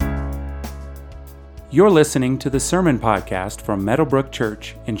You're listening to the Sermon Podcast from Meadowbrook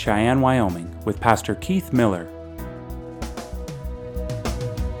Church in Cheyenne, Wyoming, with Pastor Keith Miller.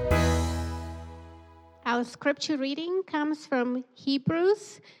 Our scripture reading comes from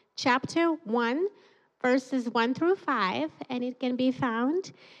Hebrews chapter 1, verses 1 through 5, and it can be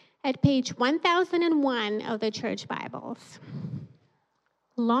found at page 1001 of the church Bibles.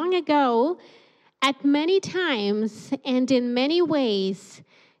 Long ago, at many times and in many ways,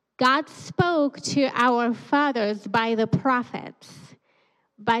 God spoke to our fathers by the prophets,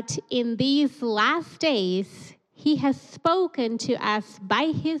 but in these last days, he has spoken to us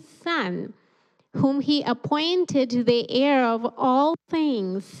by his Son, whom he appointed the heir of all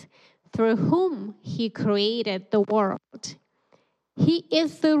things, through whom he created the world. He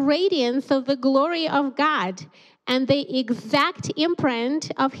is the radiance of the glory of God and the exact imprint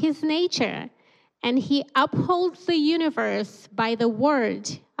of his nature, and he upholds the universe by the word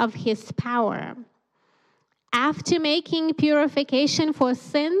of his power. After making purification for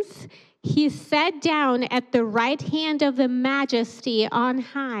sins, he sat down at the right hand of the Majesty on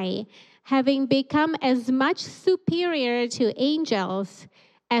high, having become as much superior to angels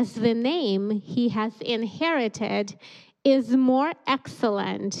as the name he has inherited is more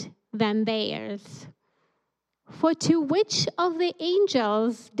excellent than theirs. For to which of the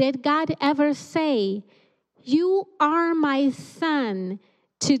angels did God ever say, "You are my son,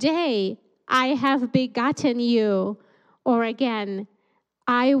 today I have begotten you"? Or again,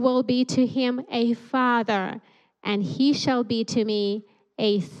 "I will be to him a father, and he shall be to me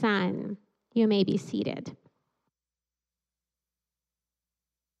a son"? You may be seated.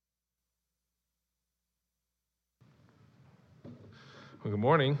 Well, good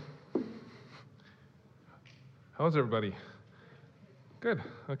morning. How's everybody? Good.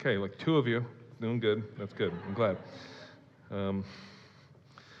 Okay, like two of you doing good. That's good. I'm glad.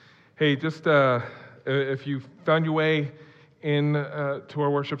 Hey, just if you found your way in to our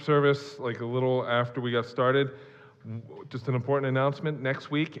worship service, like a little after we got started, just an important announcement.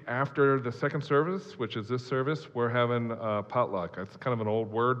 Next week, after the second service, which is this service, we're having potluck. It's kind of an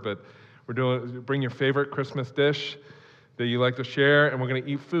old word, but we're doing bring your favorite Christmas dish that you like to share, and we're going to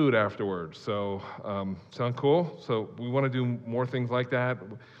eat food afterwards. So, sound cool? So we want to do more things like that.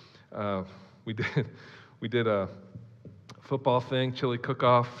 We did a football thing, chili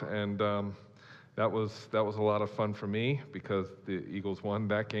cook-off, and that was a lot of fun for me because the Eagles won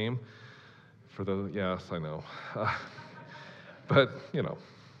that game. Yes, I know, but you know,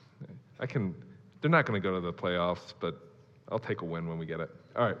 they're not going to go to the playoffs, but I'll take a win when we get it.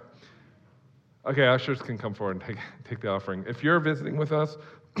 All right. Okay, ushers can come forward and take the offering. If you're visiting with us,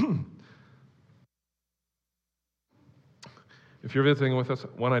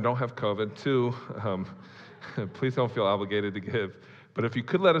 one, I don't have COVID. Two, please don't feel obligated to give. But if you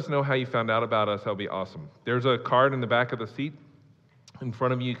could let us know how you found out about us, that would be awesome. There's a card in the back of the seat in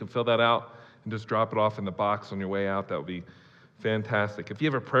front of you. You can fill that out and just drop it off in the box on your way out. That would be fantastic. If you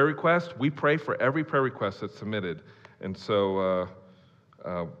have a prayer request, we pray for every prayer request that's submitted. And so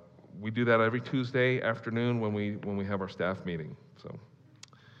we do that every Tuesday afternoon when we have our staff meeting. So,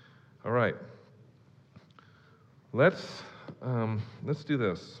 all right, let's do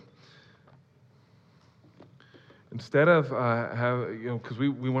this. Instead of because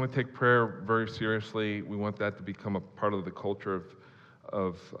we want to take prayer very seriously. We want that to become a part of the culture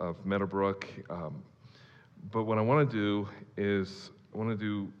of Meadowbrook. But what I want to do is I want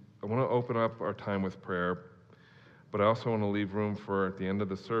to open up our time with prayer. But I also want to leave room for, at the end of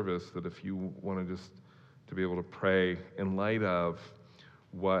the service, that if you want to just to be able to pray in light of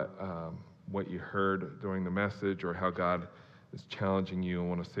what you heard during the message or how God is challenging you, and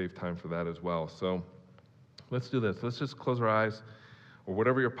want to save time for that as well. So let's do this. Let's just close our eyes, or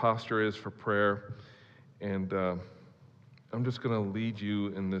whatever your posture is for prayer, and I'm just going to lead you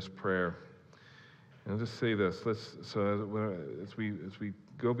in this prayer. And I'll just say this. As we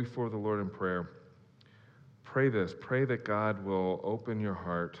go before the Lord in prayer, pray this. Pray that God will open your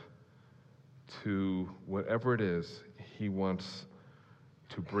heart to whatever it is he wants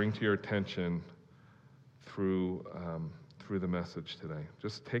to bring to your attention through the message today.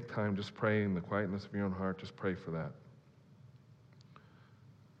 Just take time, just pray in the quietness of your own heart. Just pray for that.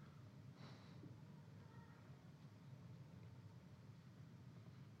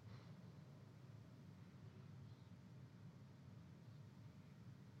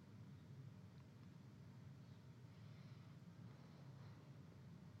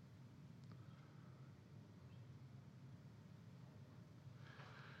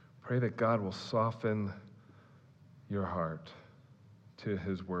 Pray that God will soften your heart to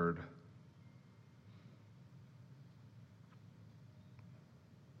his word.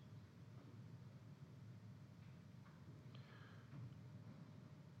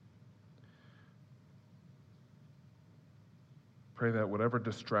 pray that whatever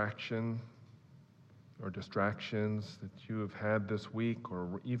distraction or distractions that you have had this week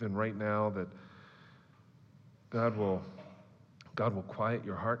or even right now, that God will quiet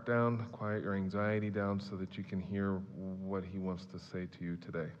your heart down, quiet your anxiety down so that you can hear what he wants to say to you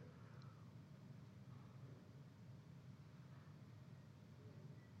today.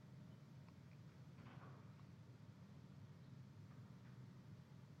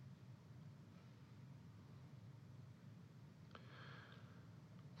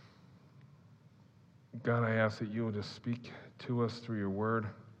 God, I ask that you will just speak to us through your word.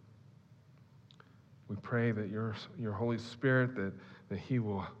 We pray that your Holy Spirit, that he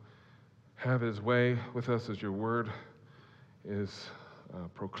will have his way with us as your word is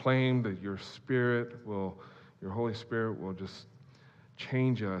proclaimed, that your Holy Spirit will just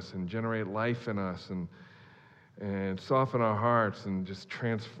change us and generate life in us and soften our hearts and just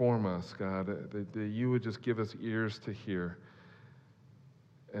transform us, God, that you would just give us ears to hear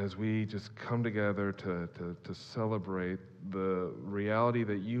as we just come together to celebrate the reality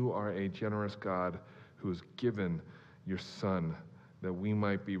that you are a generous God who has given your Son that we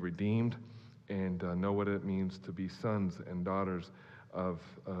might be redeemed and know what it means to be sons and daughters of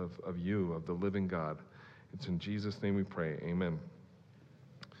you, of the living God. It's in Jesus' name we pray. Amen.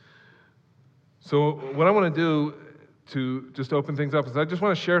 So what I want to do to just open things up is I just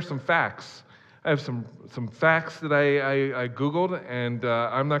want to share some facts. I have some facts that I Googled, and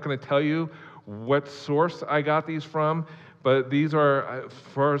I'm not going to tell you what source I got these from, but these are, as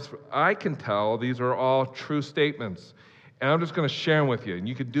far as I can tell, these are all true statements. And I'm just going to share them with you, and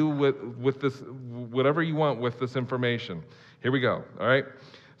you can do with this whatever you want with this information. Here we go, all right?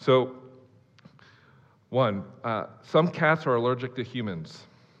 So, one, some cats are allergic to humans.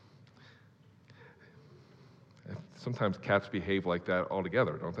 Sometimes cats behave like that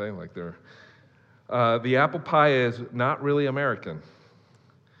altogether, don't they? Like they're... the apple pie is not really American.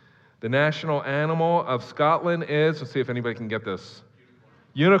 The national animal of Scotland is, let's see if anybody can get this.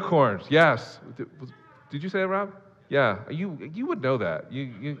 Unicorns, yes. Did you say that, Rob? Yeah, you would know that.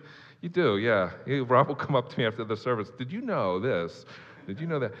 You do, yeah. Rob will come up to me after the service. Did you know this? Did you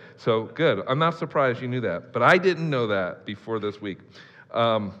know that? So, good. I'm not surprised you knew that. But I didn't know that before this week.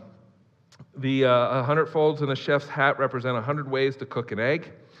 The 100 folds in a chef's hat represent 100 ways to cook an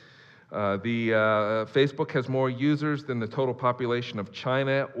egg. Facebook has more users than the total population of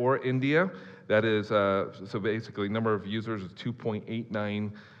China or India. That is, so basically, number of users is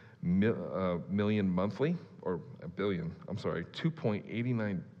 2.89 million monthly, or a billion, I'm sorry,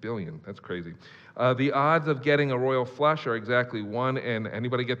 2.89 billion, that's crazy. The odds of getting a royal flush are exactly 1, and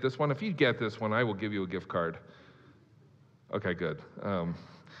anybody get this one? If you get this one, I will give you a gift card. Okay, good.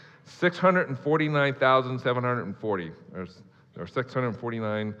 649,740, or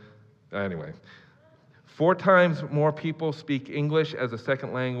 649, anyway. 4 times more people speak English as a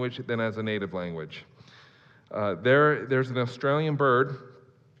second language than as a native language. There's an Australian bird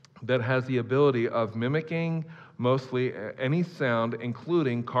that has the ability of mimicking mostly any sound,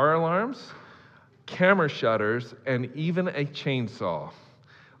 including car alarms, camera shutters, and even a chainsaw.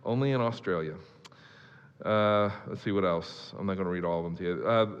 Only in Australia. Let's see what else. I'm not going to read all of them to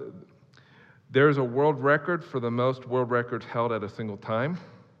you. There's a world record for the most world records held at a single time.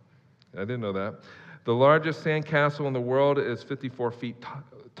 I didn't know that. The largest sandcastle in the world is 54 feet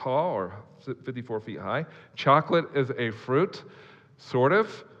tall or 54 feet high. Chocolate is a fruit, sort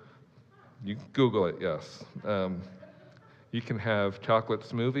of. You can Google it, yes. You can have chocolate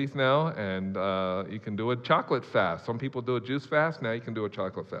smoothies now, and you can do a chocolate fast. Some people do a juice fast. Now you can do a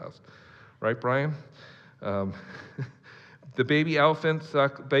chocolate fast. Right, Brian? The baby elephants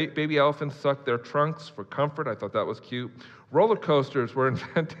suck their trunks for comfort. I thought that was cute. Roller coasters were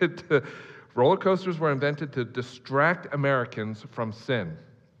invented to distract Americans from sin.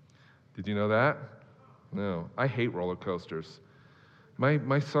 Did you know that? No. I hate roller coasters.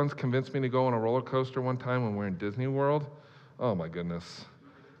 My sons convinced me to go on a roller coaster one time when we were in Disney World. Oh my goodness.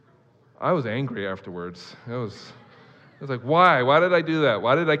 I was angry afterwards. I was like, why? Why did I do that?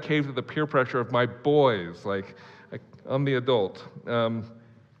 Why did I cave to the peer pressure of my boys? Like, I'm the adult.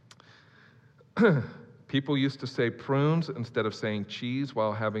 People used to say prunes instead of saying cheese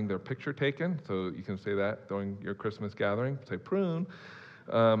while having their picture taken. So you can say that during your Christmas gathering. Say prune.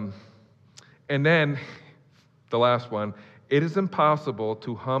 And then the last one, it is impossible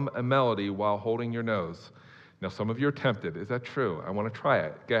to hum a melody while holding your nose. Now, some of you are tempted. Is that true? I want to try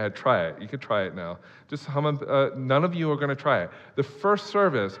it. Go ahead, try it. You can try it now. Just hum. None of you are going to try it. The first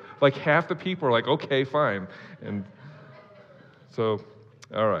service, like half the people are like, okay, fine. And so,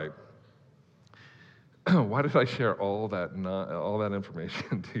 all right. Why did I share all that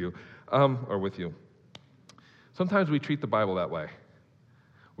information to you, or with you? Sometimes we treat the Bible that way.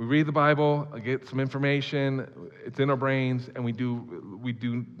 We read the Bible, get some information, it's in our brains, and we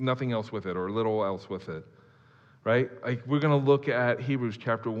do nothing else with it or little else with it, right? Like we're going to look at Hebrews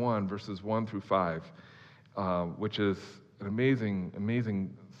chapter 1, verses 1 through 5, which is an amazing,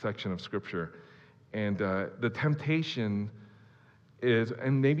 amazing section of Scripture. And the temptation is,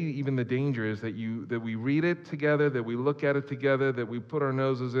 and maybe even the danger is that we read it together, that we look at it together, that we put our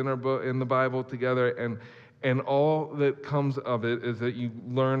noses in the Bible together, and all that comes of it is that you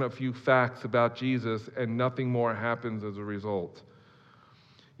learn a few facts about Jesus and nothing more happens as a result.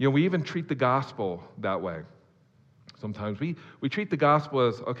 You know, we even treat the gospel that way. Sometimes we treat the gospel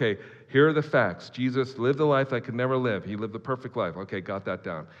as, okay, here are the facts. Jesus lived a life I could never live. He lived the perfect life. Okay, got that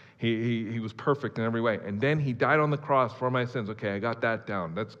down. He was perfect in every way. And then he died on the cross for my sins. Okay, I got that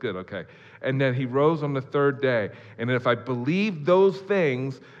down. That's good, okay. And then he rose on the third day. And if I believe those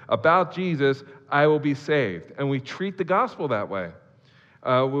things about Jesus, I will be saved. And we treat the gospel that way.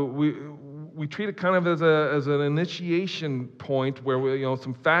 We treat it kind of as an initiation point where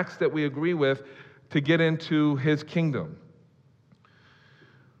some facts that we agree with to get into his kingdom.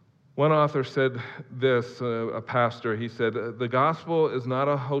 One author said this, a pastor, he said, "The gospel is not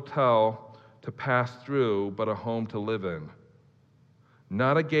a hotel to pass through, but a home to live in.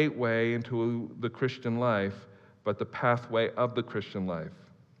 Not a gateway into the Christian life, but the pathway of the Christian life.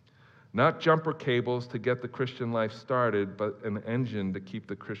 Not jumper cables to get the Christian life started, but an engine to keep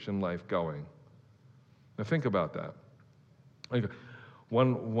the Christian life going." Now think about that.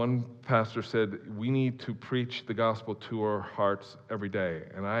 One pastor said, we need to preach the gospel to our hearts every day,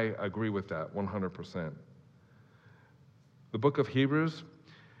 and I agree with that 100%. The book of Hebrews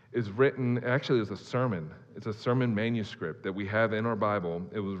is written, actually is a sermon. It's a sermon manuscript that we have in our Bible.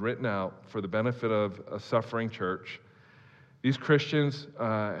 It was written out for the benefit of a suffering church. These Christians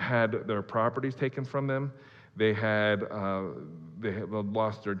had their properties taken from them. They had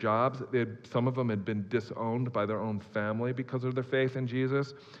lost their jobs. Some of them had been disowned by their own family because of their faith in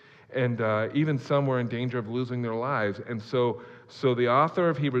Jesus. And even some were in danger of losing their lives. And so the author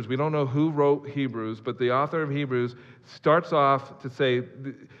of Hebrews, we don't know who wrote Hebrews, but the author of Hebrews starts off to say,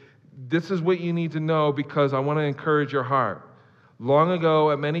 this is what you need to know because I want to encourage your heart. Long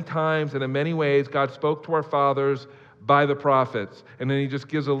ago, at many times and in many ways, God spoke to our fathers by the prophets. And then he just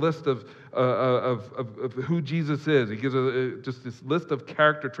gives a list of who Jesus is. He gives just this list of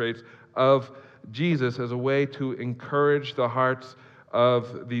character traits of Jesus as a way to encourage the hearts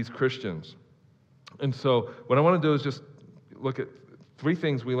of these Christians. And so what I want to do is just look at three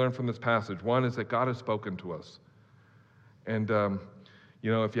things we learn from this passage. One is that God has spoken to us. And,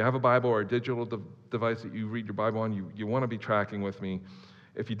 if you have a Bible or a digital device that you read your Bible on, you want to be tracking with me.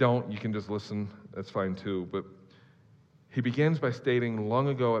 If you don't, you can just listen. That's fine too. But he begins by stating, long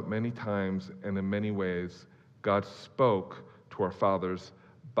ago at many times and in many ways, God spoke to our fathers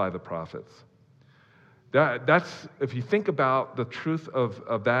by the prophets. That's, if you think about the truth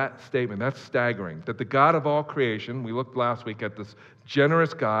of that statement, that's staggering. That the God of all creation, we looked last week at this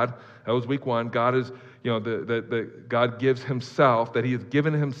generous God, that was week one, God is, God gives himself, that he has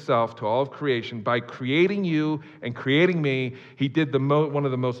given himself to all of creation by creating you and creating me. He did one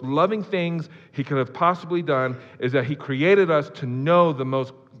of the most loving things he could have possibly done is that he created us to know the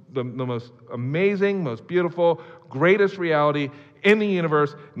most amazing, most beautiful, greatest reality in the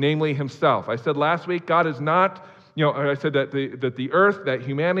universe, namely himself. I said last week, God is not, I said that the earth, that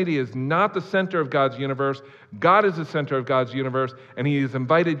humanity is not the center of God's universe. God is the center of God's universe, and he has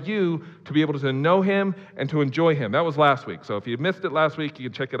invited you to be able to know him and to enjoy him. That was last week. So if you missed it last week, you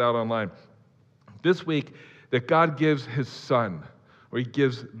can check it out online. This week, that God gives his son, or he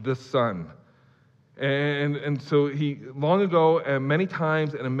gives the son. And so he, long ago, and many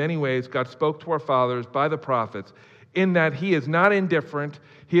times and in many ways, God spoke to our fathers by the prophets, in that he is not indifferent,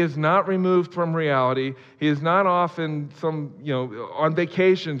 he is not removed from reality, he is not often on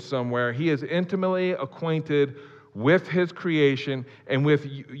vacation somewhere. He is intimately acquainted with his creation and with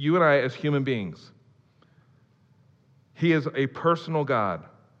you and I as human beings. He is a personal God.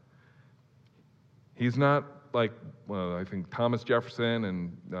 He's not like, I think Thomas Jefferson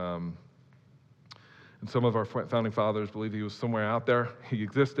and some of our founding fathers believed he was somewhere out there. He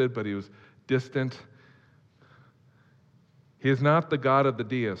existed, but he was distant. He is not the God of the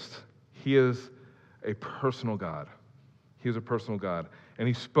deists. He is a personal God. He is a personal God. And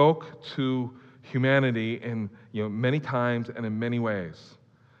he spoke to humanity in many times and in many ways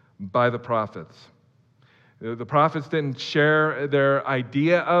by the prophets. The prophets didn't share their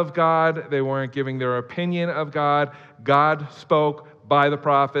idea of God. They weren't giving their opinion of God. God spoke by the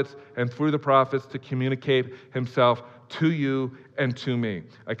prophets and through the prophets to communicate himself to you and to me.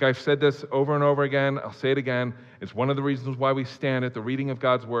 Like I've said this over and over again, I'll say it again. It's one of the reasons why we stand at the reading of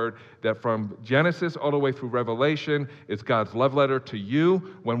God's word, that from Genesis all the way through Revelation, it's God's love letter to you.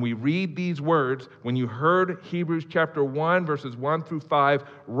 When we read these words, when you heard Hebrews chapter 1, verses 1 through 5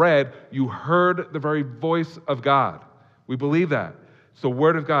 read, you heard the very voice of God. We believe that. It's the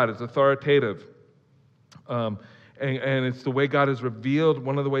word of God. It's authoritative. And it's the way God has revealed,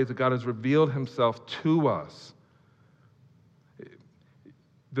 one of the ways that God has revealed himself to us.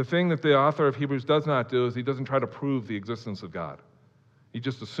 The thing that the author of Hebrews does not do is he doesn't try to prove the existence of God. He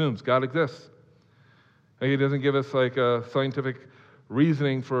just assumes God exists. And he doesn't give us like a scientific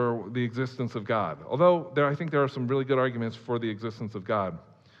reasoning for the existence of God. Although I think there are some really good arguments for the existence of God.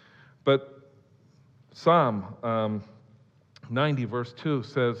 But Psalm 90 verse 2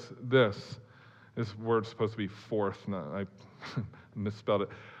 says this. This word's supposed to be fourth. No, I misspelled it.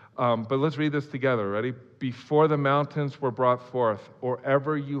 But let's read this together. Ready? Before the mountains were brought forth, or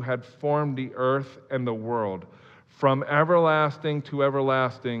ever you had formed the earth and the world, from everlasting to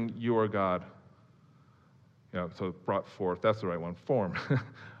everlasting, you are God. Yeah, so brought forth. That's the right one. Form.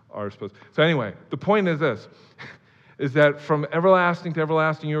 So anyway, the point is this. Is that from everlasting to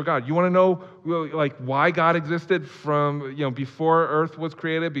everlasting, you're God. You want to know, like, why God existed from, before earth was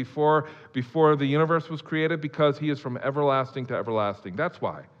created, before the universe was created? Because he is from everlasting to everlasting. That's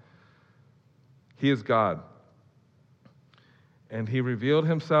why. He is God. And he revealed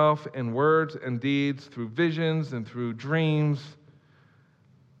himself in words and deeds, through visions and through dreams,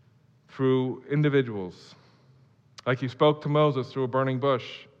 through individuals. Like he spoke to Moses through a burning bush.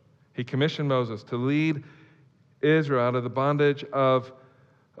 He commissioned Moses to lead Israel out of the bondage of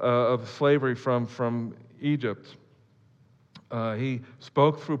slavery from Egypt. He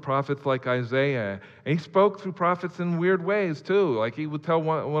spoke through prophets like Isaiah, and he spoke through prophets in weird ways too. Like he would tell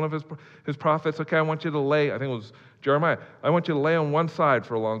one of his prophets, "Okay, I want you to lay." I think it was Jeremiah. "I want you to lay on one side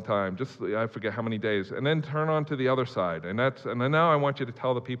for a long time, just I forget how many days, and then turn on to the other side. And then now I want you to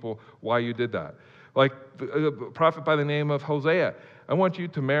tell the people why you did that." Like a prophet by the name of Hosea, "I want you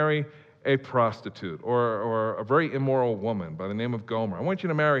to marry a prostitute or a very immoral woman by the name of Gomer. I want you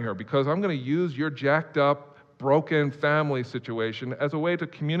to marry her because I'm going to use your jacked up, broken family situation as a way to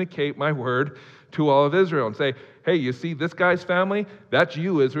communicate my word to all of Israel and say, hey, you see this guy's family? That's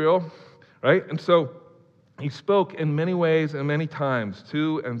you, Israel." Right? And so he spoke in many ways and many times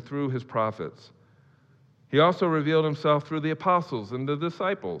to and through his prophets. He also revealed himself through the apostles and the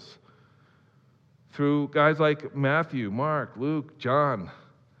disciples, through guys like Matthew, Mark, Luke, John,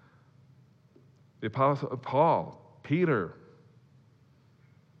 the Apostle Paul, Peter.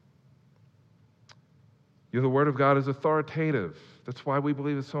 The Word of God is authoritative. That's why we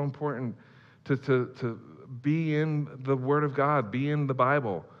believe it's so important to be in the Word of God, be in the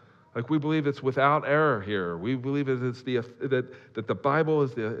Bible. Like we believe it's without error here. We believe that the Bible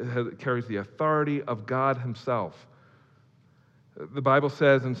carries the authority of God Himself. The Bible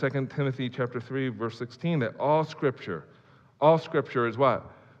says in 2 Timothy chapter 3, verse 16, that all Scripture is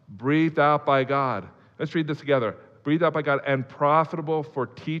what? Breathed out by God. Let's read this together. Breathed out by God and profitable for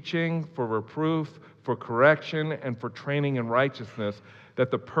teaching, for reproof, for correction, and for training in righteousness,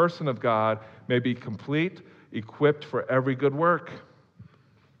 that the person of God may be complete, equipped for every good work.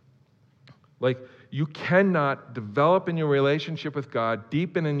 Like, you cannot develop in your relationship with God,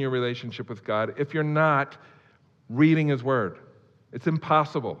 deepen in your relationship with God, if you're not reading His Word. It's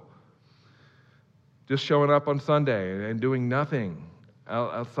impossible. Just showing up on Sunday and doing nothing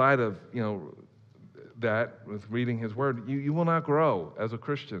outside of, that with reading His Word, you will not grow as a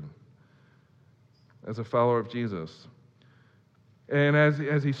Christian, as a follower of Jesus. And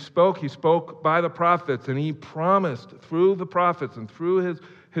as he spoke by the prophets, and he promised through the prophets and through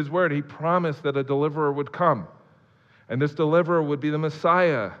his word, he promised that a deliverer would come. And this deliverer would be the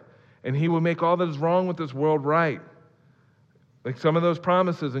Messiah, and he would make all that is wrong with this world right. Like some of those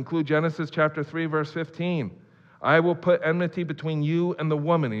promises include Genesis chapter 3, verse 15. I will put enmity between you and the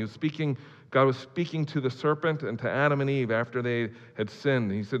woman. God was speaking to the serpent and to Adam and Eve after they had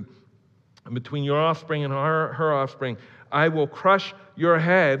sinned. He said, between your offspring and her offspring, I will crush your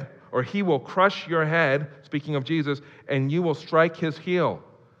head, or he will crush your head, speaking of Jesus, and you will strike his heel.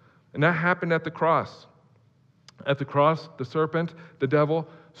 And that happened at the cross. At the cross, the serpent, the devil,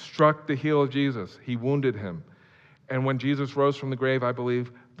 struck the heel of Jesus. He wounded him. And when Jesus rose from the grave, I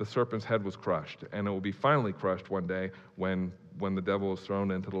believe the serpent's head was crushed. And it will be finally crushed one day when the devil is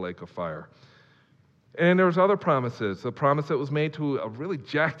thrown into the lake of fire. And there was other promises. A promise that was made to a really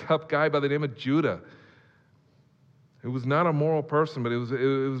jacked up guy by the name of Judah. He was not a moral person, but it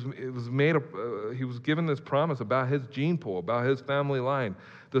was made up. He was given this promise about his gene pool, about his family line.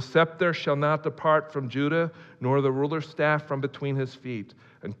 The scepter shall not depart from Judah, nor the ruler's staff from between his feet,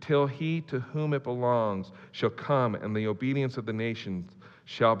 until he to whom it belongs shall come, and the obedience of the nations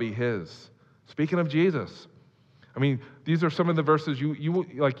shall be his. Speaking of Jesus, I mean, these are some of the verses you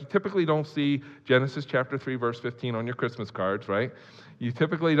typically don't see Genesis chapter 3, verse 15 on your Christmas cards, right? You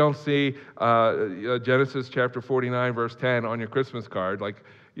typically don't see Genesis chapter 49, verse 10 on your Christmas card. Like,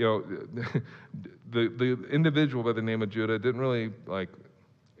 you know, the individual by the name of Judah didn't really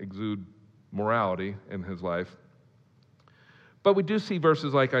exude morality in his life. But we do see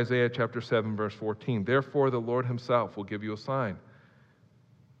verses like Isaiah chapter 7, verse 14. Therefore, the Lord himself will give you a sign.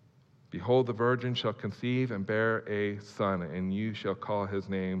 Behold, the virgin shall conceive and bear a son, and you shall call his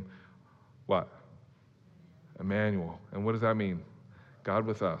name, what? Emmanuel. And what does that mean? God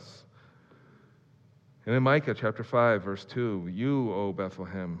with us. And in Micah chapter 5, verse 2, you, O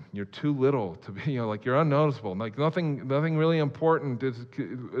Bethlehem, you're too little to be, you're unnoticeable. Like nothing really important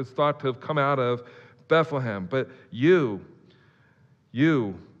is thought to have come out of Bethlehem. But you,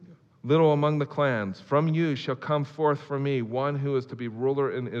 little among the clans, from you shall come forth for me one who is to be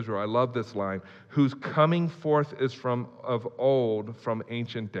ruler in Israel. I love this line. Whose coming forth is from of old, from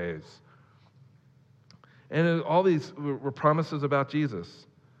ancient days. And all these were promises about Jesus.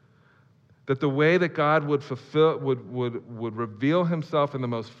 That the way that God would fulfill, would reveal himself in the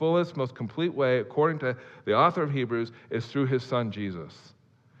most fullest, most complete way, according to the author of Hebrews, is through his son Jesus.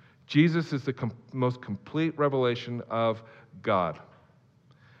 Jesus is the most complete revelation of God.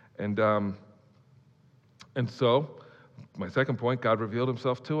 And so, my second point, God revealed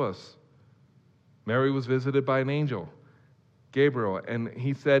himself to us. Mary was visited by an angel, Gabriel, and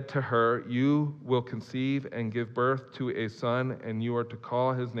he said to her, you will conceive and give birth to a son, and you are to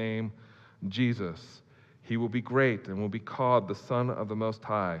call his name Jesus. He will be great and will be called the Son of the Most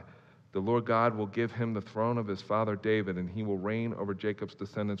High. The Lord God will give him the throne of his father David, and he will reign over Jacob's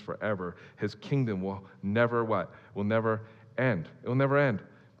descendants forever. His kingdom will never what? Will never end. It will never end.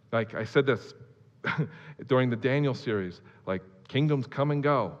 Like I said this during the Daniel series, like kingdoms come and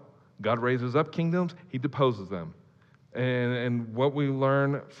go. God raises up kingdoms, he deposes them. And what we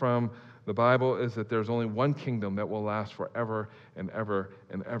learn from the Bible is that there's only one kingdom that will last forever and ever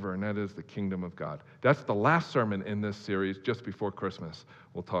and ever, and that is the kingdom of God. That's the last sermon in this series, just before Christmas.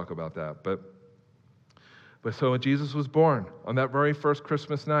 We'll talk about that. But so Jesus was born on that very first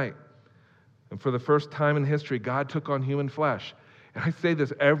Christmas night. And for the first time in history, God took on human flesh. And I say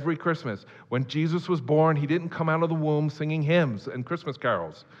this every Christmas. When Jesus was born, he didn't come out of the womb singing hymns and Christmas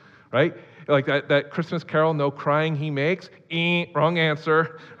carols, right? Like that Christmas carol, no crying he makes, wrong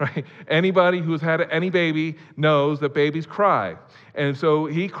answer, right? Anybody who's had any baby knows that babies cry. And so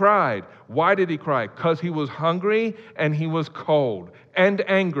he cried. Why did he cry? Because he was hungry and he was cold and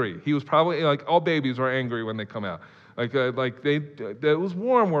angry. He was probably, like all babies are angry when they come out. It was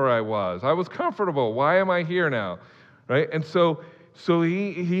warm where I was. I was comfortable. Why am I here now? Right? And so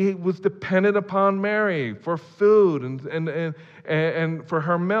he was dependent upon Mary for food and for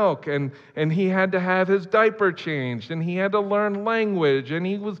her milk, and he had to have his diaper changed, and he had to learn language, and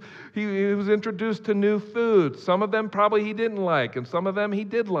he was introduced to new foods. Some of them probably he didn't like, and some of them he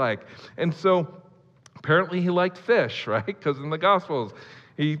did like. And so apparently he liked fish, right? Because in the Gospels,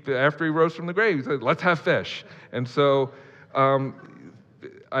 after he rose from the grave, he said, let's have fish. And so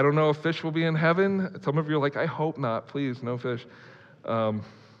I don't know if fish will be in heaven. Some of you are like, I hope not. Please, no fish.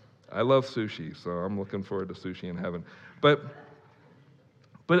 I love sushi, so I'm looking forward to sushi in heaven. But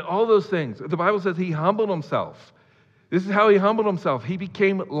all those things, the Bible says he humbled himself. This is how he humbled himself. He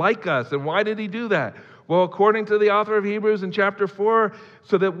became like us. And why did he do that? Well, according to the author of Hebrews in chapter 4,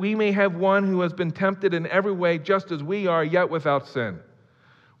 so that we may have one who has been tempted in every way, just as we are, yet without sin,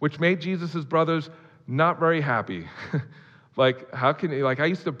 which made Jesus' brothers not very happy. How can you, I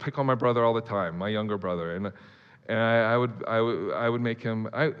used to pick on my brother all the time, my younger brother, and I would make him,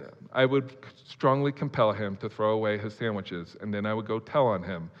 I would strongly compel him to throw away his sandwiches, and then I would go tell on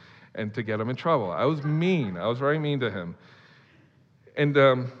him and to get him in trouble. I was mean. I was very mean to him.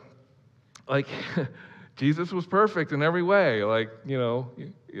 And Jesus was perfect in every way.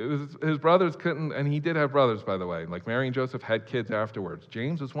 His brothers couldn't, and he did have brothers, by the way. Like Mary and Joseph had kids afterwards.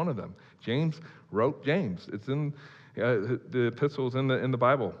 James is one of them. James wrote James. It's in the epistles in the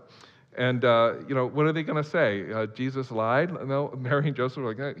Bible. And, what are they going to say? Jesus lied? No, Mary and Joseph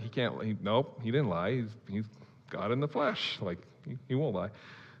were like, he can't, nope, he didn't lie. He's God in the flesh. He won't lie.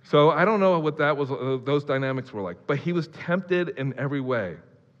 So I don't know what that was, those dynamics were like. But he was tempted in every way,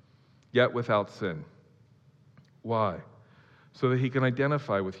 yet without sin. Why? So that he can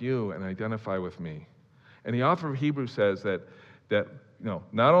identify with you and identify with me. And the author of Hebrews says that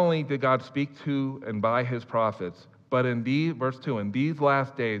not only did God speak to and by his prophets, but verse 2, in these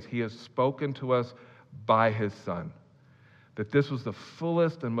last days he has spoken to us by his Son. That this was the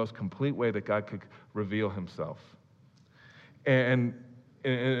fullest and most complete way that God could reveal himself. And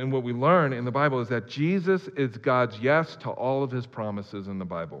what we learn in the Bible is that Jesus is God's yes to all of his promises in the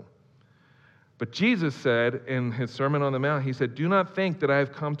Bible. But Jesus said in his Sermon on the Mount, he said, "Do not think that I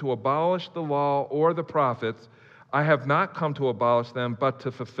have come to abolish the law or the prophets. I have not come to abolish them, but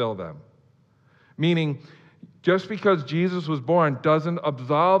to fulfill them." Meaning, just because Jesus was born doesn't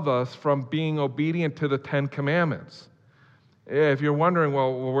absolve us from being obedient to the 10 Commandments. If you're wondering,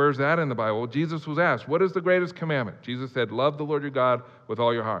 well, where's that in the Bible? Jesus was asked, what is the greatest commandment? Jesus said, love the Lord your God with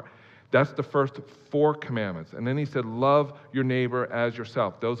all your heart. That's the first 4 commandments. And then he said, love your neighbor as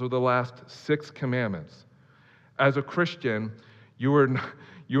yourself. Those are the last 6 commandments. As a Christian, you are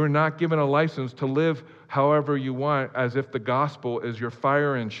not given a license to live however you want, as if the gospel is your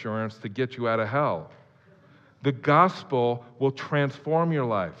fire insurance to get you out of hell. The gospel will transform your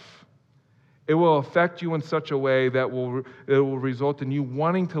life. It will affect you in such a way that it will result in you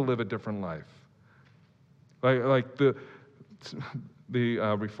wanting to live a different life. Like the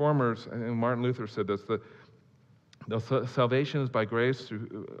reformers, and Martin Luther said this, that the salvation is by grace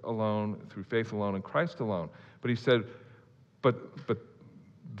through faith alone, in Christ alone. But he said, but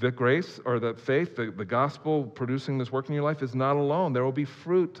the grace or the faith, the gospel producing this work in your life is not alone. There will be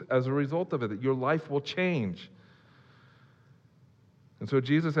fruit as a result of it, that your life will change. And so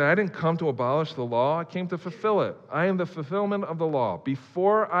Jesus said, I didn't come to abolish the law, I came to fulfill it. I am the fulfillment of the law.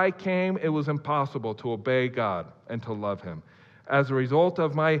 Before I came, it was impossible to obey God and to love him. As a result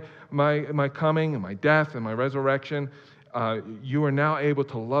of my coming and my death and my resurrection, you are now able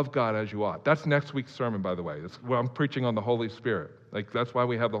to love God as you ought. That's next week's sermon, by the way. That's what I'm preaching on the Holy Spirit. That's why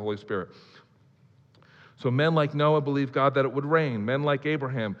we have the Holy Spirit. So men like Noah believed God that it would rain. Men like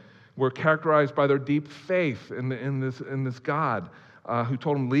Abraham were characterized by their deep faith in this God. Who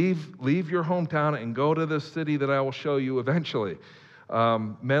told him, leave your hometown and go to this city that I will show you eventually.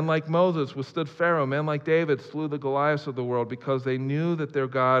 Men like Moses withstood Pharaoh. Men like David slew the Goliaths of the world because they knew that their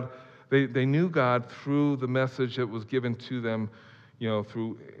God, they knew God through the message that was given to them,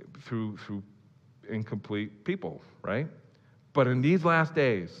 through incomplete people, right? But in these last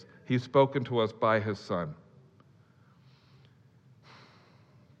days, he's spoken to us by his Son.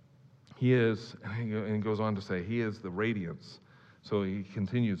 He is, and he goes on to say, he is the radiance. So he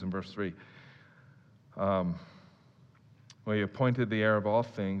continues in verse 3. Well, he appointed the heir of all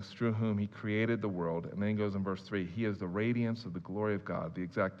things, through whom he created the world. And then he goes in verse 3. He is the radiance of the glory of God, the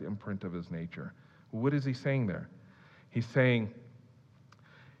exact imprint of his nature. What is he saying there? He's saying,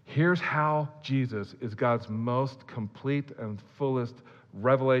 here's how Jesus is God's most complete and fullest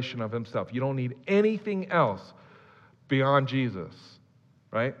revelation of himself. You don't need anything else beyond Jesus,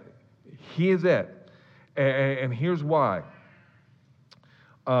 right? He is it. And here's why.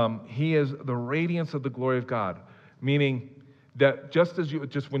 He is the radiance of the glory of God, meaning that just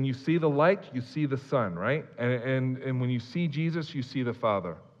when you see the light, you see the sun, right? And when you see Jesus, you see the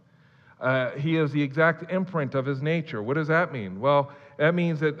Father. He is the exact imprint of his nature. What does that mean? Well, that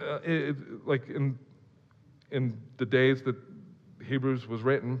means that like in the days that Hebrews was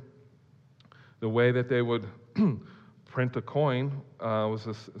written, the way that they would print a coin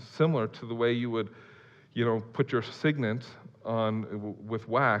was similar to the way you would, put your signet with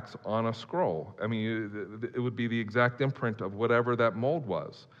wax on a scroll. I mean, it would be the exact imprint of whatever that mold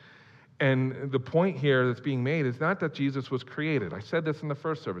was. And the point here that's being made is not that Jesus was created. I said this in the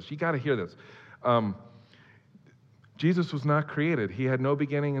first service. You got to hear this. Jesus was not created. He had no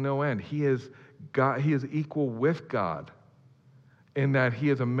beginning and no end. He is God. He is equal with God in that he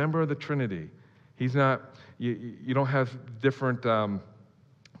is a member of the Trinity. He's not. You don't have different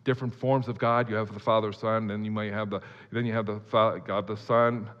forms of God. You have the Father, Son, and you have the God the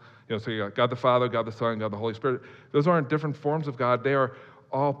Son. So you got God the Father, God the Son, God the Holy Spirit. Those aren't different forms of God. They are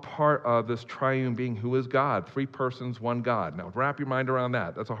all part of this triune being who is God. 3 persons, 1 God. Now wrap your mind around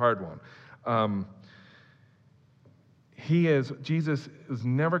that. That's a hard one. Jesus is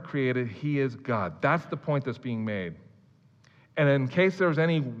never created. He is God. That's the point that's being made. And in case there's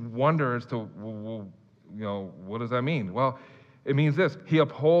any wonder as to, what does that mean? Well, it means this. He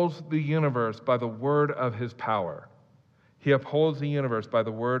upholds the universe by the word of his power. He upholds the universe by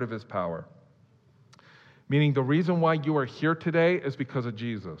the word of his power. Meaning the reason why you are here today is because of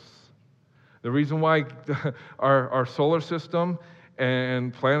Jesus. The reason why our solar system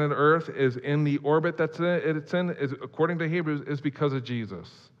and planet Earth is in the orbit it's in, is, according to Hebrews, is because of Jesus.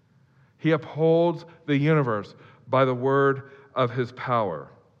 He upholds the universe by the word of his power.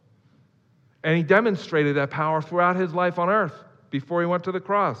 And he demonstrated that power throughout his life on earth before he went to the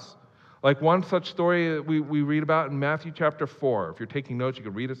cross. Like one such story we read about in Matthew chapter 4. If you're taking notes, you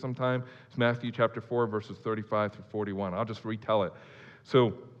can read it sometime. It's Matthew chapter 4, verses 35 through 41. I'll just retell it.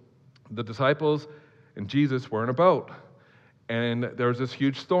 So the disciples and Jesus were in a boat, and there was this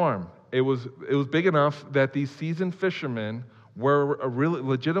huge storm. It was big enough that these seasoned fishermen were really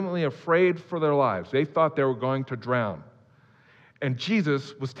legitimately afraid for their lives. They thought they were going to drown. And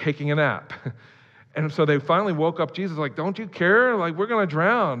Jesus was taking a nap. And so they finally woke up Jesus like, don't you care? Like, we're going to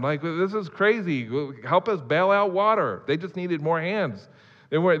drown. Like, this is crazy. Help us bail out water. They just needed more hands.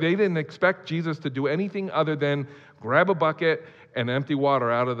 They didn't expect Jesus to do anything other than grab a bucket and empty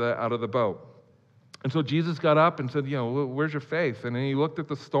water out of the boat. And so Jesus got up and said, where's your faith? And then he looked at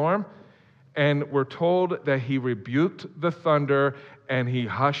the storm, and we're told that he rebuked the thunder and he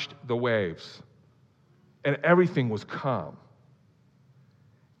hushed the waves. And everything was calm.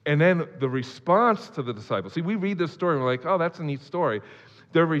 And then the response to the disciples, see, we read this story and we're like, oh, that's a neat story.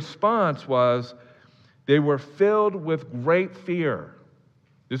 Their response was they were filled with great fear.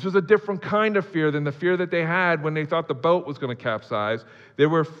 This was a different kind of fear than the fear that they had when they thought the boat was going to capsize. They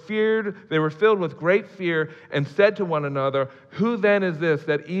were filled with great fear and said to one another, who then is this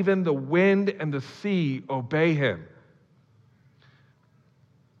that even the wind and the sea obey him?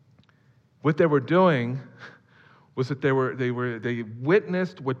 What they were doing was that they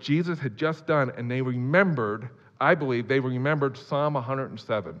witnessed what Jesus had just done, and they remembered, I believe, Psalm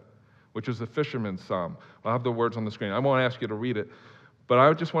 107, which is the fisherman's psalm. I'll have the words on the screen. I won't ask you to read it, but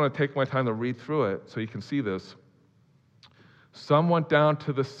I just want to take my time to read through it so you can see this. Some went down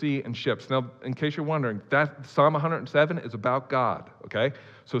to the sea in ships. Now, in case you're wondering, that Psalm 107 is about God, okay?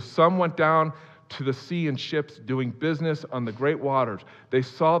 So some went down to the sea in ships doing business on the great waters. They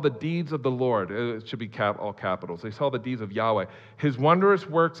saw the deeds of the Lord. It should be all capitals. They saw the deeds of Yahweh, his wondrous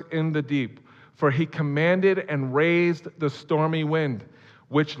works in the deep. For he commanded and raised the stormy wind,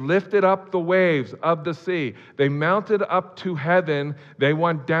 which lifted up the waves of the sea. They mounted up to heaven. They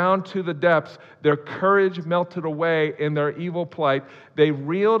went down to the depths. Their courage melted away in their evil plight. They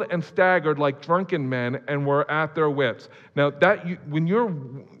reeled and staggered like drunken men and were at their wits. Now, when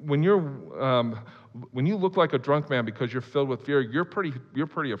you look like a drunk man because you're filled with fear, you're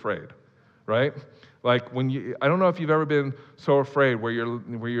pretty afraid, right? Like I don't know if you've ever been so afraid where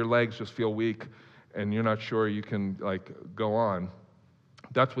your legs just feel weak and you're not sure you can go on.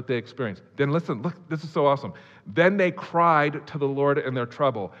 That's what they experienced. Then listen, look, this is so awesome. Then they cried to the Lord in their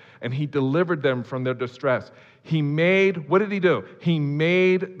trouble, and he delivered them from their distress. What did he do? He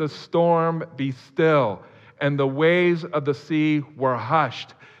made the storm be still, and the waves of the sea were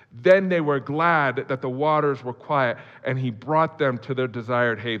hushed. Then they were glad that the waters were quiet, and he brought them to their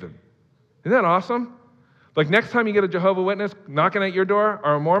desired haven. Isn't that awesome? Like next time you get a Jehovah's Witness knocking at your door,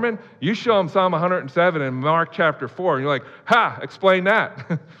 or a Mormon, you show them Psalm 107 and Mark chapter 4, and you're like, explain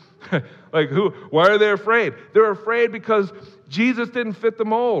that. Why are they afraid? They're afraid because Jesus didn't fit the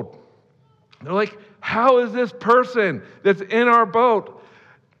mold. They're like, how is this person that's in our boat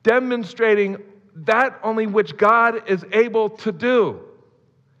demonstrating that only which God is able to do?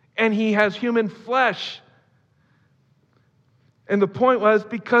 And he has human flesh. And the point was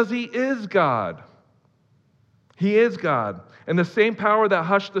because he is God. He is God. And the same power that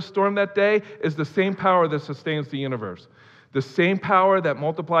hushed the storm that day is the same power that sustains the universe. The same power that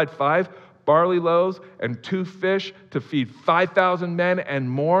multiplied 5 barley loaves and 2 fish to feed 5,000 men and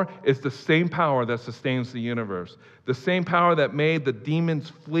more is the same power that sustains the universe. The same power that made the demons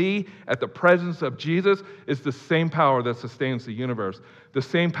flee at the presence of Jesus is the same power that sustains the universe. The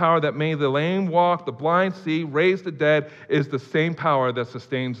same power that made the lame walk, the blind see, raise the dead is the same power that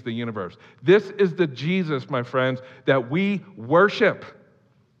sustains the universe. This is the Jesus, my friends, that we worship.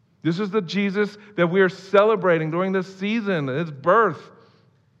 This is the Jesus that we are celebrating during this season, his birth.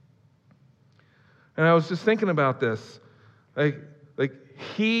 And I was just thinking about this. Like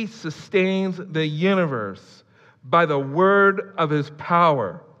he sustains the universe by the word of his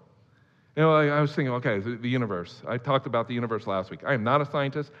power. I was thinking, okay, the universe. I talked about the universe last week. I am not a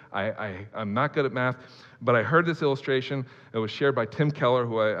scientist. I'm not good at math. But I heard this illustration. It was shared by Tim Keller,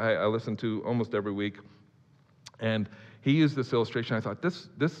 who I listen to almost every week. And he used this illustration. I thought, this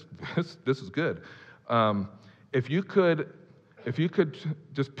is good. If you could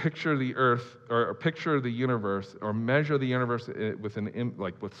just picture the earth or picture the universe or measure the universe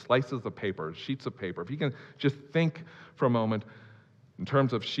with slices of paper, sheets of paper, if you can just think for a moment in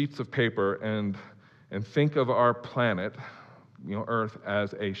terms of sheets of paper and think of our planet, Earth,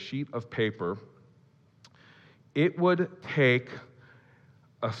 as a sheet of paper, it would take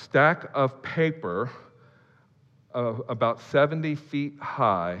a stack of paper about 70 feet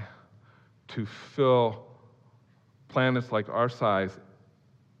high to fill planets like our size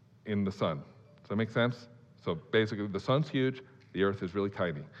in the sun. Does that make sense? So basically, the sun's huge, the Earth is really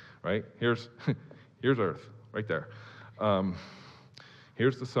tiny, right? Here's Earth, right there.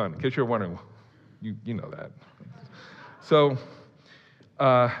 Here's the sun. In case you're wondering, you know that. So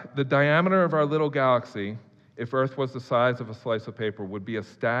the diameter of our little galaxy, if Earth was the size of a slice of paper, would be a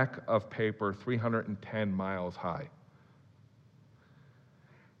stack of paper 310 miles high.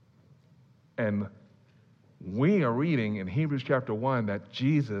 And we are reading in Hebrews chapter 1 that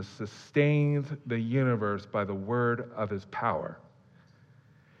Jesus sustains the universe by the word of his power.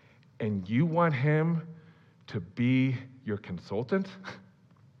 And you want him to be your consultant?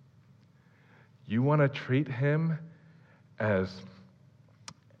 You want to treat him as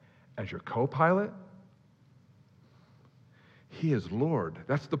your co-pilot? He is Lord.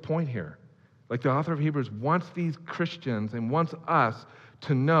 That's the point here. Like the author of Hebrews wants these Christians and wants us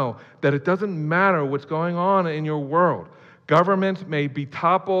to know that it doesn't matter what's going on in your world. Governments may be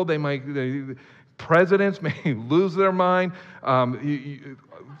toppled, presidents may lose their mind,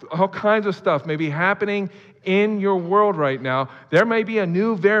 all kinds of stuff may be happening in your world right now. There may be a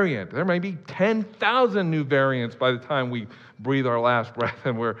new variant. There may be 10,000 new variants by the time we breathe our last breath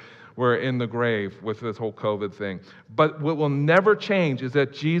and we're in the grave with this whole COVID thing. But what will never change is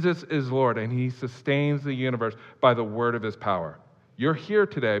that Jesus is Lord and he sustains the universe by the word of his power. You're here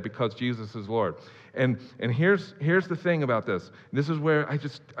today because Jesus is Lord. And here's the thing about this. This is where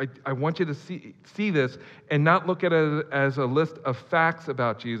I want you to see this and not look at it as a list of facts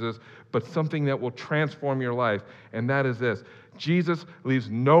about Jesus, but something that will transform your life. And that is this. Jesus leaves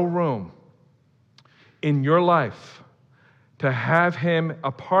no room in your life to have him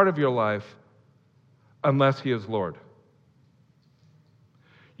a part of your life unless he is Lord.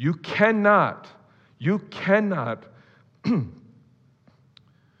 You cannot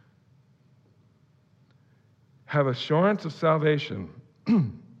have assurance of salvation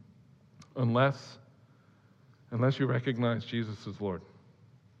unless you recognize Jesus as Lord.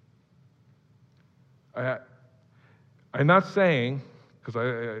 I'm not saying, because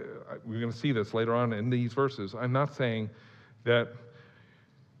we're going to see this later on in these verses, I'm not saying that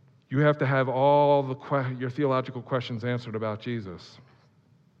you have to have all your theological questions answered about Jesus.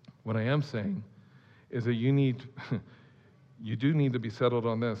 What I am saying is that you do need to be settled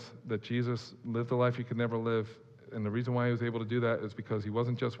on this, that Jesus lived the life he could never live, and the reason why he was able to do that is because he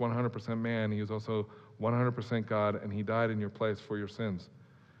wasn't just 100% man, he was also 100% God, and he died in your place for your sins.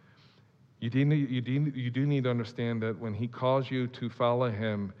 You do need to understand that when he calls you to follow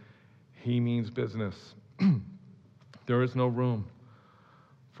him, he means business. There is no room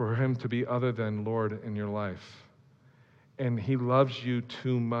for him to be other than Lord in your life. And he loves you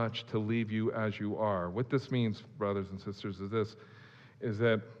too much to leave you as you are. What this means, brothers and sisters, is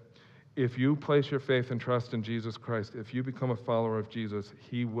that if you place your faith and trust in Jesus Christ, if you become a follower of Jesus,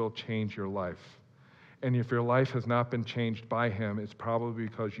 he will change your life. And if your life has not been changed by him, it's probably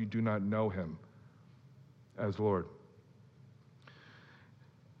because you do not know him as Lord.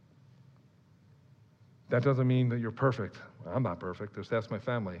 That doesn't mean that you're perfect. I'm not perfect. Just ask my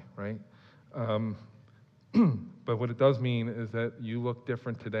family, right? But what it does mean is that you look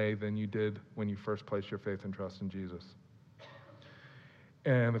different today than you did when you first placed your faith and trust in Jesus.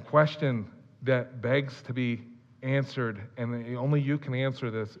 And the question that begs to be answered, and only you can answer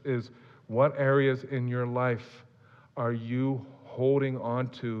this, is what areas in your life are you holding on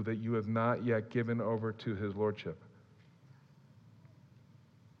to that you have not yet given over to his lordship?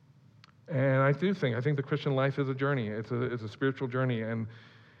 And I think the Christian life is a journey. It's a spiritual journey, and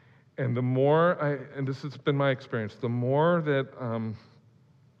the more and this has been my experience, the more that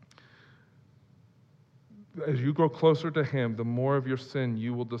as you grow closer to him, the more of your sin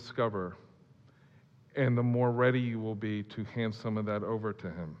you will discover, and the more ready you will be to hand some of that over to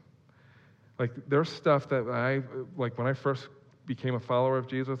him. Like, there's stuff that when I first became a follower of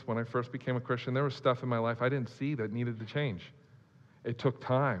Jesus, when I first became a Christian, there was stuff in my life I didn't see that needed to change. It took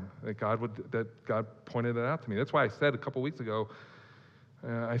time that God pointed it out to me. That's why I said a couple weeks ago,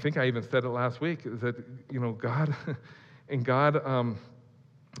 I think I even said it last week, is that, God, and God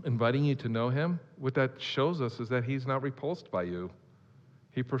inviting you to know him, what that shows us is that he's not repulsed by you.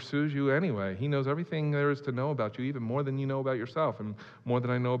 He pursues you anyway. He knows everything there is to know about you, even more than you know about yourself and more than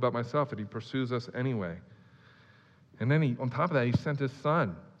I know about myself, and he pursues us anyway. And then on top of that, he sent his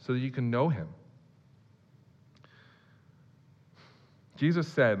son so that you can know him. Jesus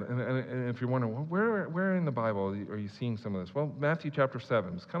said, and if you're wondering, well, where in the Bible are you seeing some of this? Well, Matthew chapter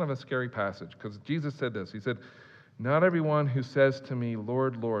 7. It's kind of a scary passage because Jesus said this. He said, "Not everyone who says to me,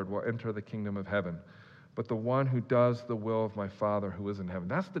 'Lord, Lord,' will enter the kingdom of heaven, but the one who does the will of my Father who is in heaven.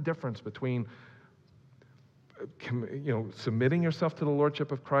 That's the difference between submitting yourself to the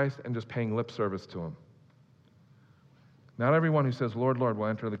lordship of Christ and just paying lip service to him. Not everyone who says, Lord, Lord, will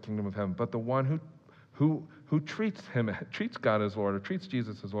enter the kingdom of heaven, but the one who treats God as Lord, or treats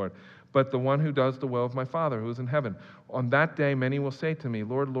Jesus as Lord, but the one who does the will of my Father who is in heaven. On that day, many will say to me,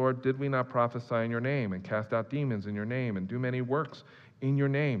 Lord, Lord, did we not prophesy in your name, and cast out demons in your name, and do many works in your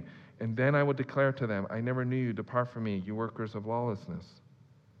name? And then I will declare to them, I never knew you. Depart from me, you workers of lawlessness.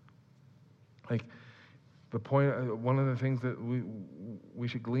 Like, the point, one of the things that we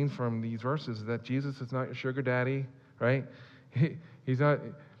should glean from these verses is that Jesus is not your sugar daddy, right? He's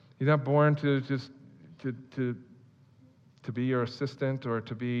not born to just to be your assistant or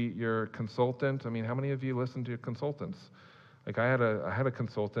to be your consultant. I mean, how many of you listen to consultants? Like, I had a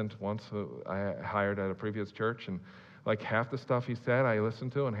consultant once who I hired at a previous church, and like half the stuff he said I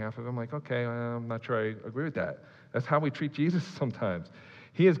listened to, and half of it I'm like, okay, I'm not sure I agree with that. That's how we treat Jesus sometimes.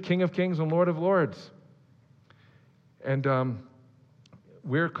 He is King of Kings and Lord of Lords. And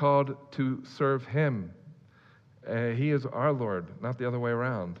we're called to serve him. He is our Lord, not the other way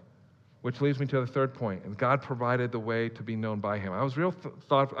around. Which leads me to the third point. And God provided the way to be known by him. I was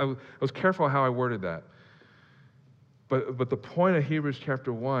I was careful how I worded that. But the point of Hebrews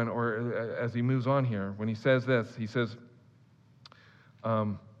chapter 1, or as he moves on here, when he says this, he says,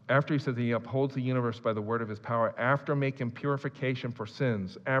 after he says he upholds the universe by the word of his power, after making purification for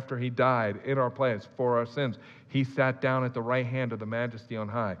sins, after he died in our place for our sins, he sat down at the right hand of the majesty on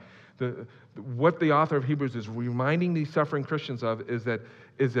high. What the author of Hebrews is reminding these suffering Christians of is that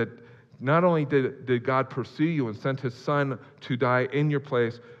not only did God pursue you and sent his son to die in your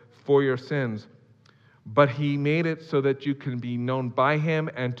place for your sins, but he made it so that you can be known by him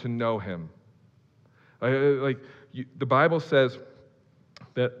and to know him. The Bible says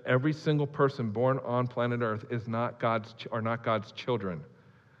that every single person born on planet Earth are not God's children.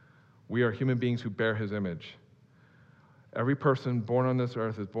 We are human beings who bear his image. Every person born on this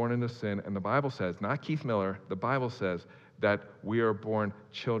earth is born into sin, and the Bible says, not Keith Miller, the Bible says that we are born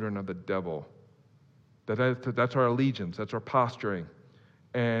children of the devil. That's our allegiance, that's our posturing.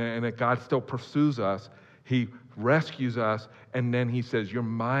 And that God still pursues us. He rescues us, and then he says, you're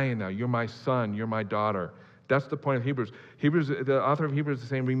mine now, you're my son, you're my daughter. That's the point of Hebrews. The author of Hebrews is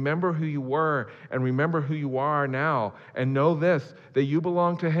saying, remember who you were and remember who you are now, and know this, that you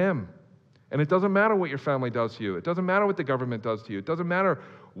belong to him. And it doesn't matter what your family does to you. It doesn't matter what the government does to you. It doesn't matter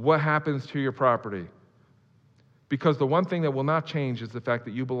what happens to your property. Because the one thing that will not change is the fact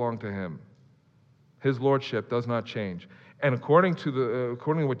that you belong to him. His lordship does not change. And according to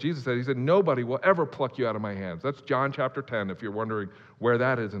what Jesus said, he said, nobody will ever pluck you out of my hands. That's John chapter 10, if you're wondering where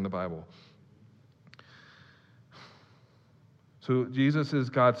that is in the Bible. So Jesus is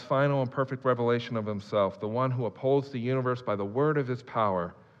God's final and perfect revelation of himself, the one who upholds the universe by the word of his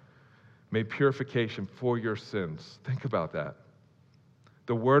power, made purification for your sins. Think about that.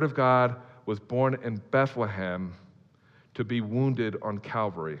 The word of God was born in Bethlehem to be wounded on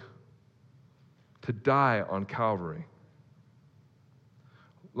Calvary, to die on Calvary.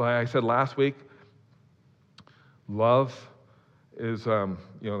 Like I said last week, love is,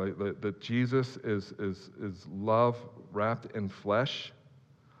 that Jesus is love wrapped in flesh.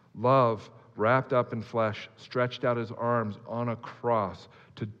 Love wrapped up in flesh, stretched out his arms on a cross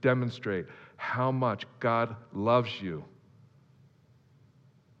to demonstrate how much God loves you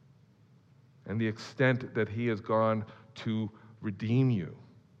and the extent that he has gone to redeem you,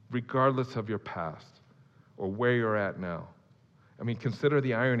 regardless of your past or where you're at now. I mean, consider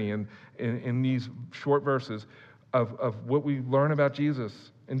the irony in these short verses of what we learn about Jesus.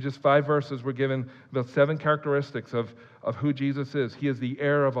 In just 5 verses, we're given the 7 characteristics of who Jesus is. He is the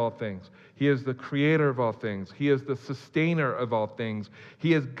heir of all things. He is the creator of all things. He is the sustainer of all things.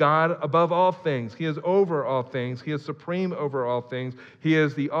 He is God above all things. He is over all things. He is supreme over all things. He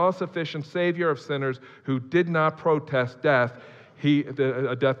is the all-sufficient Savior of sinners who did not protest death,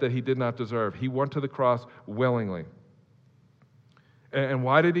 a death that he did not deserve. He went to the cross willingly. And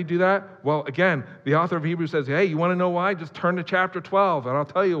why did he do that? Well, again, the author of Hebrews says, hey, you want to know why? Just turn to chapter 12, and I'll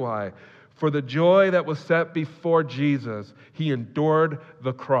tell you why. For the joy that was set before Jesus, he endured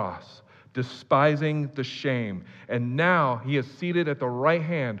the cross, despising the shame. And now he is seated at the right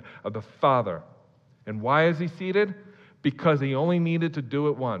hand of the Father. And why is he seated? Because he only needed to do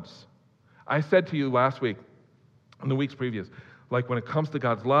it once. I said to you last week, and the weeks previous, like when it comes to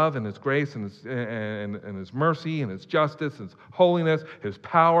God's love and his grace and his mercy and his justice and his holiness, his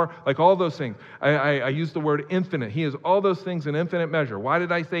power, like all those things. I use the word infinite. He is all those things in infinite measure. Why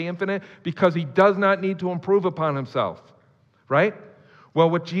did I say infinite? Because he does not need to improve upon himself, right? Well,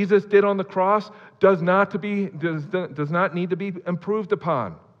 what Jesus did on the cross does not need to be improved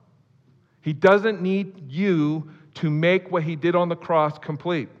upon. He doesn't need you to make what he did on the cross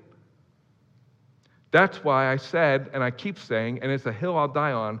complete. That's why I said, and I keep saying, and it's a hill I'll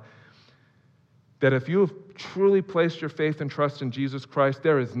die on, that if you have truly placed your faith and trust in Jesus Christ,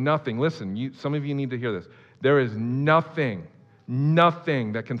 there is nothing, listen, some of you need to hear this, there is nothing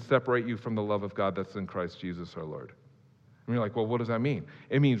that can separate you from the love of God that's in Christ Jesus our Lord. And you're like, well, what does that mean?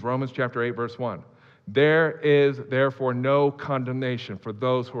 It means Romans chapter 8, verse 1. There is therefore no condemnation for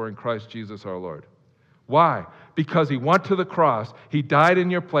those who are in Christ Jesus our Lord. Why? Because he went to the cross. He died in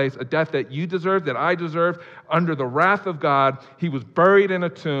your place, a death that you deserved, that I deserved, under the wrath of God. He was buried in a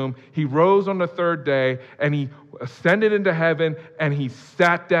tomb. He rose on the third day, and he ascended into heaven, and he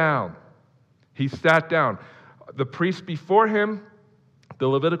sat down. He sat down. The priests before him, the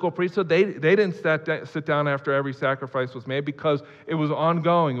Levitical priesthood, they didn't sit down after every sacrifice was made because it was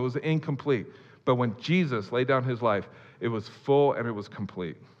ongoing. It was incomplete. But when Jesus laid down his life, it was full and it was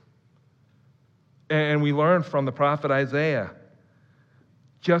complete. And we learn from the prophet Isaiah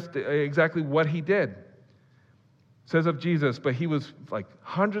just exactly what he did. It says of Jesus, but he was like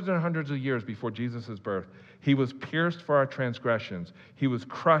hundreds and hundreds of years before Jesus' birth. He was pierced for our transgressions. He was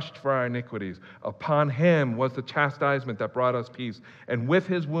crushed for our iniquities. Upon him was the chastisement that brought us peace. And with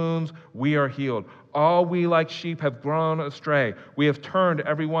his wounds we are healed. All we like sheep have gone astray. We have turned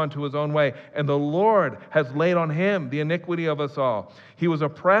every one to his own way. And the Lord has laid on him the iniquity of us all. He was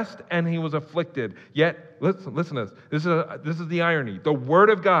oppressed and he was afflicted. Yet, listen to this. This is the irony. The Word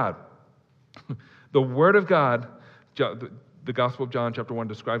of God, the Word of God, the Gospel of John chapter 1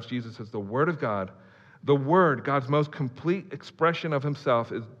 describes Jesus as the Word of God. The Word, God's most complete expression of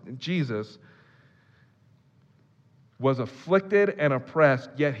himself, is Jesus, was afflicted and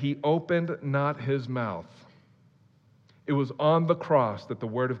oppressed, yet he opened not his mouth. It was on the cross that the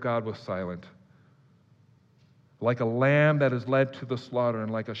Word of God was silent. Like a lamb that is led to the slaughter,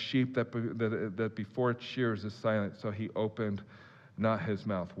 and like a sheep that before it shears is silent, so he opened not his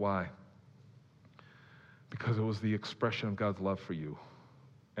mouth. Why? Because it was the expression of God's love for you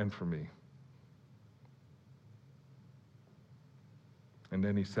and for me. And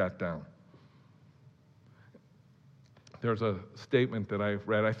then he sat down. There's a statement that I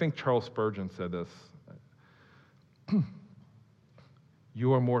read. I think Charles Spurgeon said this.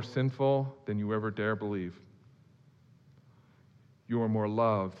 You are more sinful than you ever dare believe. You are more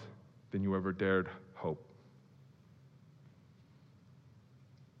loved than you ever dared hope.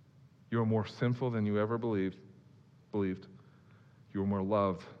 You are more sinful than you ever believed. You are more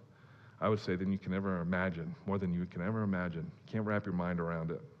loved, I would say, than you can ever imagine, more than you can ever imagine. You can't wrap your mind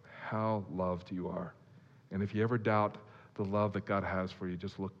around it, how loved you are. And if you ever doubt the love that God has for you,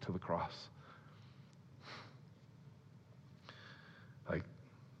 just look to the cross. Like,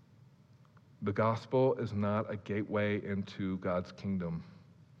 the gospel is not a gateway into God's kingdom.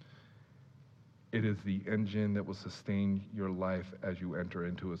 It is the engine that will sustain your life as you enter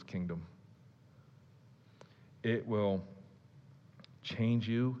into his kingdom. It will change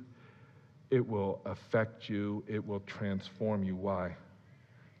you. It will affect you. It will transform you. Why?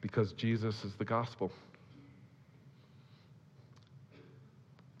 Because Jesus is the gospel.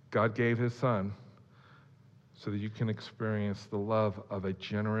 God gave his Son so that you can experience the love of a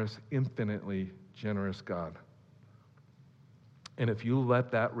generous, infinitely generous God. And if you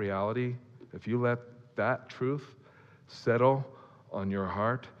let that reality, if you let that truth settle on your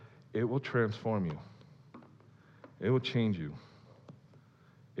heart, it will transform you. It will change you.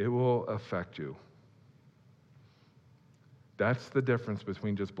 It will affect you. That's the difference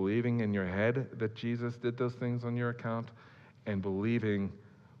between just believing in your head that Jesus did those things on your account and believing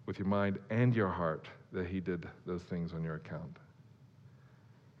with your mind and your heart that he did those things on your account.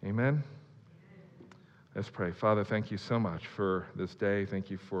 Amen? Let's pray. Father, thank you so much for this day. Thank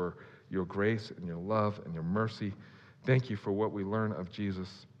you for your grace and your love and your mercy. Thank you for what we learn of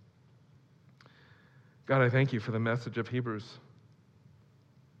Jesus. God, I thank you for the message of Hebrews.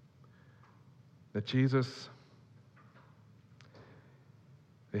 That Jesus,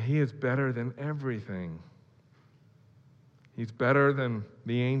 that he is better than everything. He's better than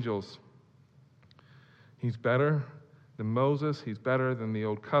the angels. He's better than Moses. He's better than the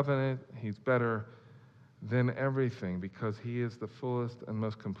old covenant. He's better than everything because he is the fullest and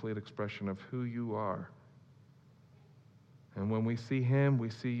most complete expression of who you are. And when we see him, we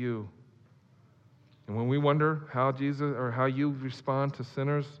see you. And when we wonder how Jesus or how you respond to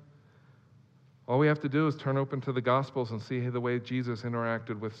sinners, all we have to do is turn open to the Gospels and see the way Jesus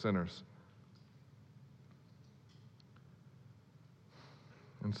interacted with sinners.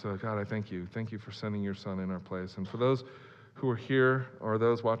 And so, God, I thank you. Thank you for sending your Son in our place. And for those who are here or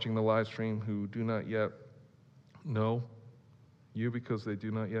those watching the live stream who do not yet know you because they do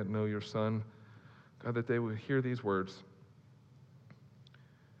not yet know your Son, God, that they would hear these words,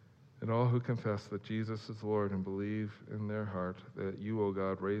 that all who confess that Jesus is Lord and believe in their heart that you, O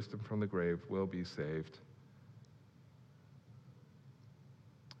God, raised him from the grave will be saved.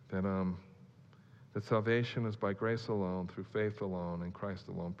 That salvation is by grace alone, through faith alone, in Christ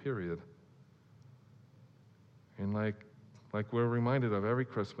alone, period. And like we're reminded of every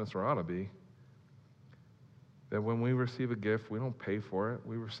Christmas, or ought to be, that when we receive a gift, we don't pay for it,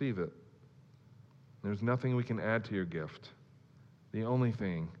 we receive it. There's nothing we can add to your gift. The only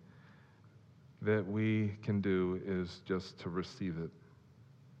thing that we can do is just to receive it,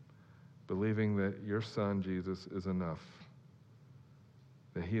 believing that your Son, Jesus, is enough,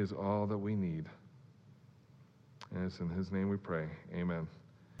 that he is all that we need. And it's in his name we pray. Amen.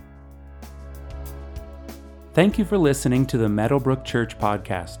 Thank you for listening to the Meadowbrook Church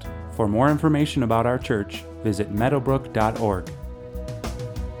podcast. For more information about our church, visit meadowbrook.org.